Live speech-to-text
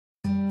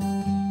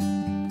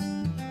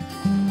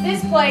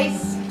This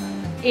place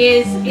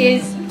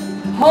is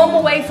home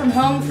away from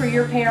home for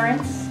your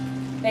parents.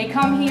 They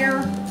come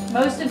here,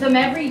 most of them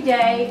every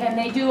day, and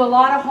they do a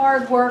lot of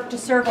hard work to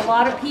serve a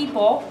lot of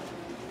people.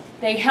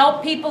 They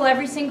help people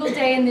every single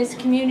day in this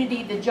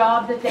community. The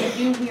job that they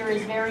do here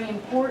is very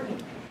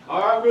important.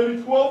 All right,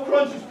 ready, 12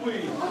 crunches,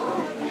 please.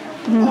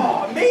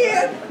 Oh,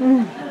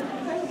 man!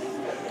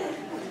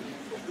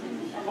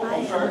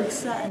 Hi, I'm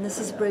Lisa, and this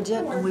is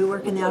Bridget, and we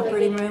work in the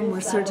operating room.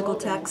 We're surgical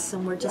techs,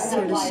 and we're just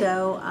here to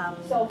show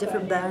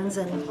different bones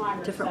and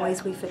different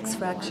ways we fix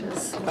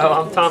fractures.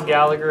 Oh, I'm Tom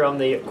Gallagher. I'm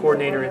the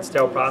coordinator in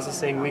sterile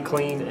processing. We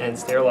clean and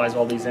sterilize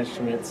all these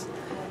instruments,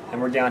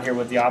 and we're down here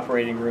with the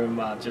operating room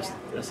just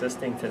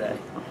assisting today.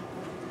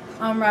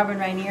 I'm Robin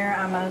Rainier.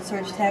 I'm a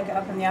surg tech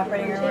up in the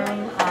operating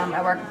room.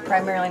 I work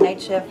primarily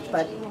night shift,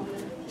 but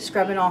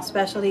scrubbing all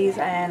specialties,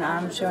 and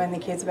I'm showing the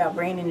kids about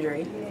brain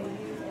injury.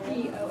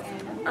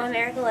 I'm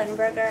Erica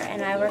Ledenberger,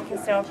 and I work in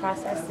sterile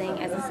processing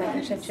as a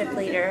second shift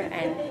leader,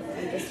 and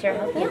I'm just here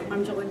helping out.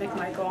 I'm Julie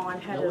McMichael.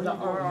 I'm head of the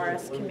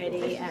RRS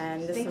committee,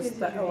 and this is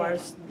the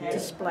OR's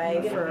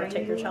display for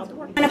Take Your Child to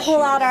Work. We're going to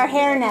pull out our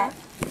hairnet,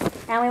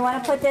 and we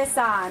want to put this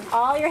on.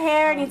 All your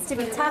hair needs to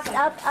be tucked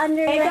up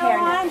under your hairnet.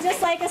 Go on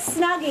just like a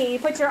Snuggie. You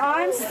put your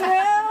arms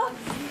through,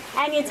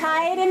 and you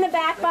tie it in the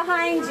back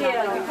behind you.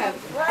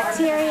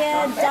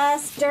 Bacteria,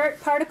 dust, dirt,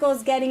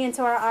 particles getting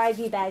into our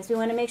IV bags. We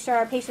want to make sure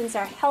our patients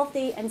are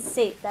healthy and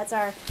safe. That's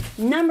our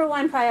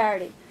 #1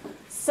 priority.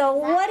 So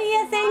what do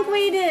you think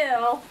we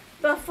do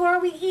before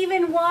we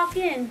even walk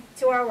in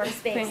to our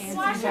workspace?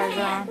 Wash our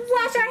hands.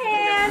 Wash our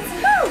hands.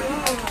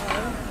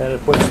 Woo! And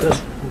it puts this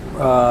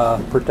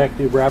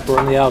protective wrapper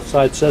on the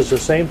outside. Says the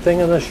same thing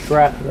in the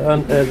strap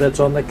that's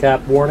on the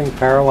cap, warning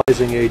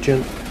paralyzing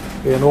agent.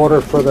 In order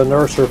for the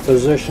nurse or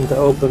physician to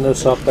open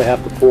this up, they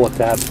have to pull a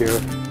tab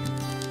here.